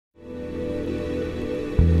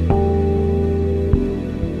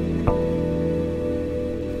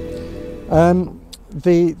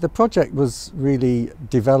The project was really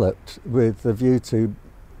developed with the view to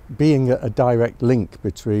being a direct link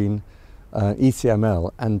between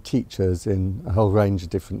ECML and teachers in a whole range of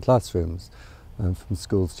different classrooms, from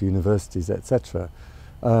schools to universities, etc.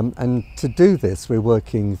 And to do this, we're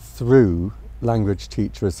working through language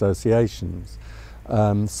teacher associations.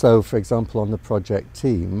 So, for example, on the project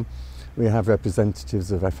team, we have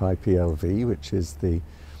representatives of FIPLV, which is the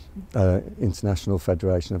International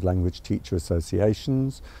Federation of Language Teacher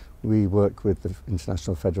Associations. We work with the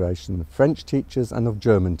International Federation of French Teachers and of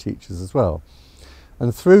German teachers as well.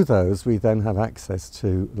 And through those, we then have access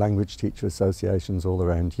to language teacher associations all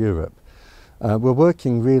around Europe. We're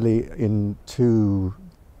working really in two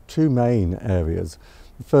main areas.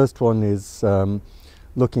 The first one is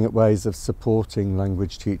looking at ways of supporting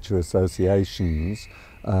language teacher associations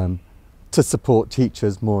to support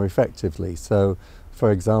teachers more effectively. So,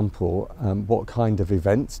 for example, what kind of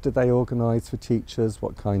events do they organise for teachers?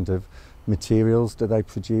 What kind of materials do they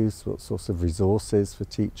produce? What sorts of resources for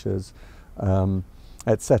teachers,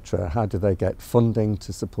 etc.? How do they get funding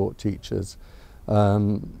to support teachers?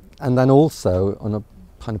 And then also, on a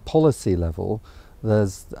kind of policy level,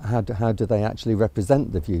 there's how do they actually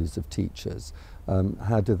represent the views of teachers?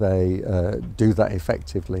 How do they do that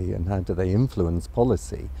effectively, and how do they influence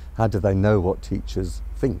policy? How do they know what teachers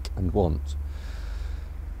think and want?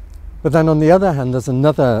 But then on the other hand, there's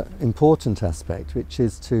another important aspect, which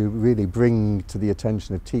is to really bring to the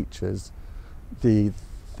attention of teachers the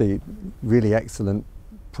really excellent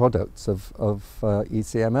products of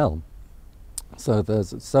ECML. So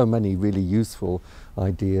there's so many really useful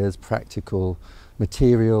ideas, practical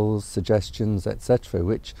materials, suggestions, etc.,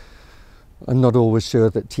 which I'm not always sure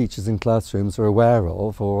that teachers in classrooms are aware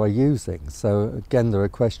of or are using. So again, there are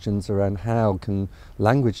questions around how can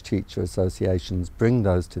language teacher associations bring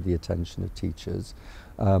those to the attention of teachers?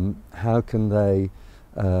 How can they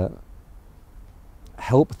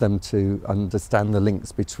help them to understand the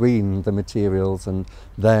links between the materials and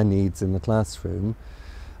their needs in the classroom?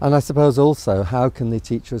 And I suppose also, how can the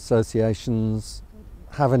teacher associations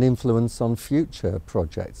have an influence on future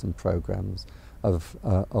projects and programs of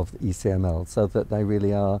ECML, so that they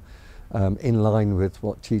really are in line with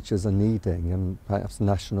what teachers are needing, and perhaps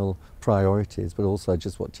national priorities, but also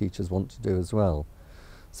just what teachers want to do as well.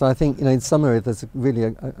 So I think, in summary, there's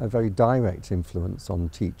really a very direct influence on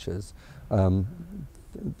teachers.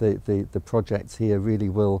 The projects here really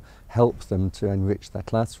will help them to enrich their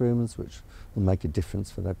classrooms, which will make a difference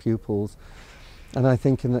for their pupils. And I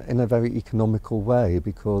think in a very economical way,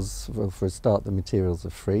 because, well, for a start, the materials are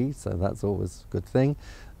free, so that's always a good thing.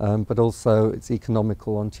 But also it's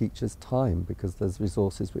economical on teachers' time, because there's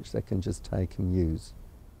resources which they can just take and use.